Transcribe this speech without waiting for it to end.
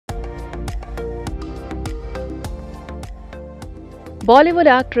Bollywood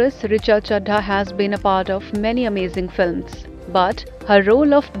actress Richa Chadha has been a part of many amazing films, but her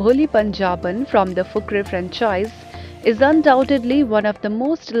role of Bholi Punjaban from the Fukrey franchise is undoubtedly one of the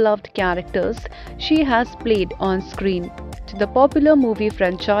most loved characters she has played on screen. The popular movie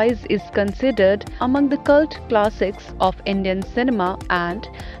franchise is considered among the cult classics of Indian cinema and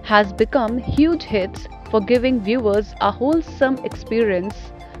has become huge hits for giving viewers a wholesome experience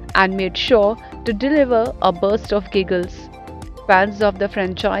and made sure to deliver a burst of giggles. Fans of the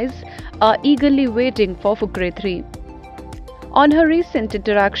franchise are eagerly waiting for Fukrey 3. On her recent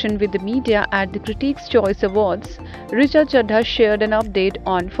interaction with the media at the Critics' Choice Awards, Richa Chadha shared an update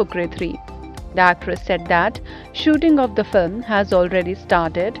on Fukrey 3. The actress said that shooting of the film has already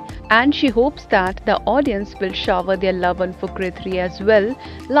started and she hopes that the audience will shower their love on Fukrey 3 as well,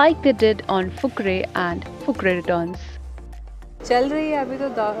 like they did on Fukrey and Fukrey Returns. चल रही है अभी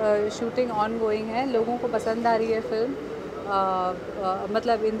तो shooting on going है, लोगों को पसंद आ रही है फिल्म.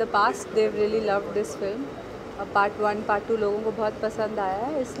 मतलब in the past they really loved this film. Part 1 part 2 लोगों को बहुत पसंद आया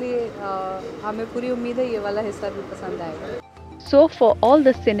है, इसलिए हमें पूरी उम्मीद है ये वाला हिस्सा भी पसंद आएगा. So for all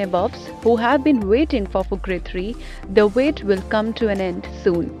the cinebuffs who have been waiting for Fukrey 3, the wait will come to an end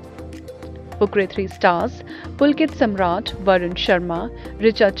soon. Fukrey 3 stars Pulkit Samrat, Varun Sharma,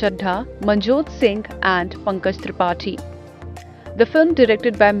 Richa Chadha, Manjot Singh and Pankaj Tripathi. The film,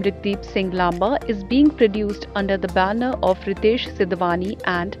 directed by Mrigdeep Singh Lamba, is being produced under the banner of Ritesh Sidhwani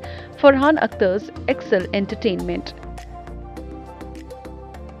and Farhan Akhtar's Excel Entertainment.